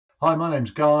Hi, my name's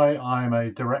Guy. I'm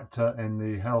a director in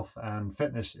the health and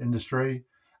fitness industry,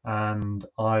 and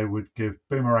I would give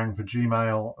Boomerang for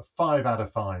Gmail a 5 out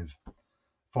of 5.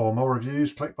 For more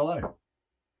reviews, click below.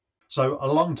 So, a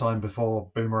long time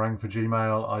before Boomerang for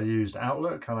Gmail, I used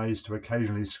Outlook and I used to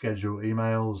occasionally schedule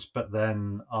emails, but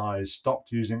then I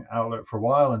stopped using Outlook for a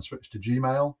while and switched to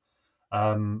Gmail.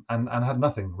 And had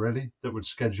nothing really that would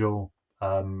schedule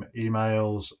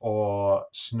emails or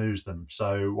snooze them.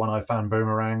 So when I found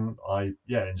Boomerang, I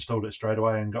installed it straight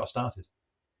away and got started.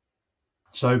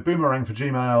 So Boomerang for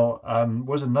Gmail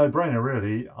was a no-brainer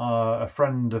really. A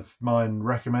friend of mine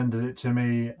recommended it to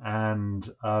me, and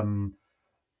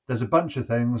there's a bunch of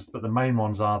things, but the main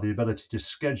ones are the ability to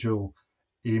schedule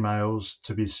emails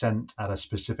to be sent at a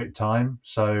specific time.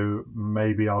 So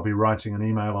maybe I'll be writing an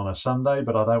email on a Sunday,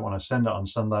 but I don't want to send it on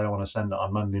Sunday. I want to send it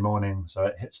on Monday morning so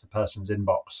it hits the person's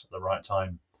inbox at the right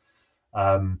time.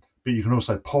 But you can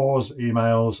also pause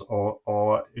emails,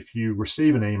 or if you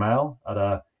receive an email at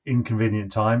a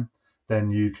inconvenient time, then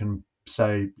you can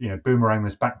say, boomerang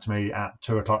this back to me at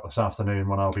 2 o'clock this afternoon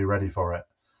when I'll be ready for it.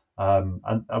 And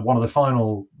one of the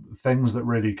final things that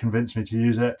really convinced me to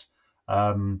use it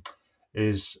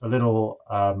is a little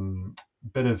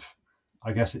bit of,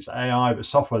 I guess it's AI, but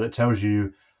software that tells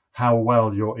you how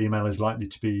well your email is likely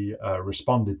to be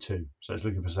responded to. So it's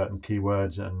looking for certain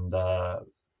keywords and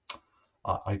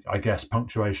I guess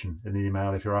punctuation in the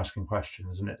email if you're asking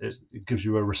questions, and it gives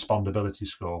you a respondability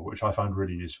score, which I found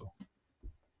really useful.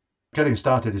 Getting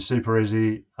started is super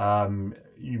easy.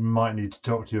 You might need to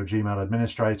talk to your Gmail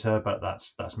administrator, but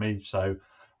that's me. So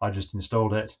I just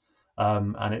installed it,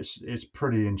 and it's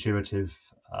pretty intuitive.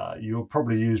 You'll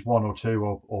probably use one or two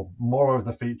or more of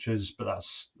the features, but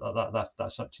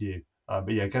that's up to you. But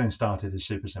yeah, getting started is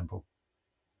super simple.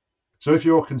 So if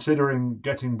you're considering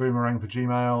getting Boomerang for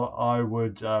Gmail, I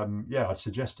would, I'd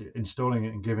suggest installing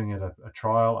it and giving it a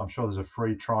trial. I'm sure there's a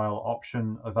free trial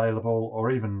option available, or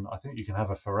even I think you can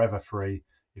have a forever free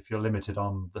if you're limited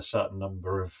on the certain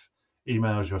number of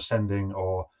emails you're sending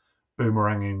or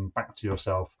boomeranging back to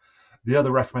yourself. The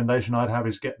other recommendation I'd have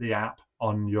is get the app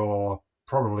on your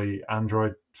probably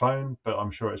Android phone, but I'm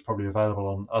sure it's probably available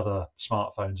on other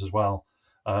smartphones as well,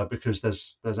 because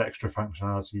there's extra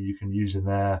functionality you can use in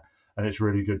there. And it's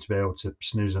really good to be able to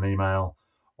snooze an email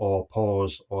or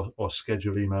pause or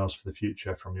schedule emails for the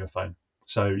future from your phone.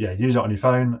 So yeah, use it on your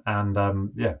phone, and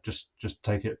just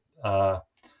take it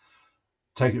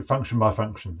function by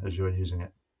function as you're using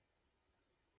it.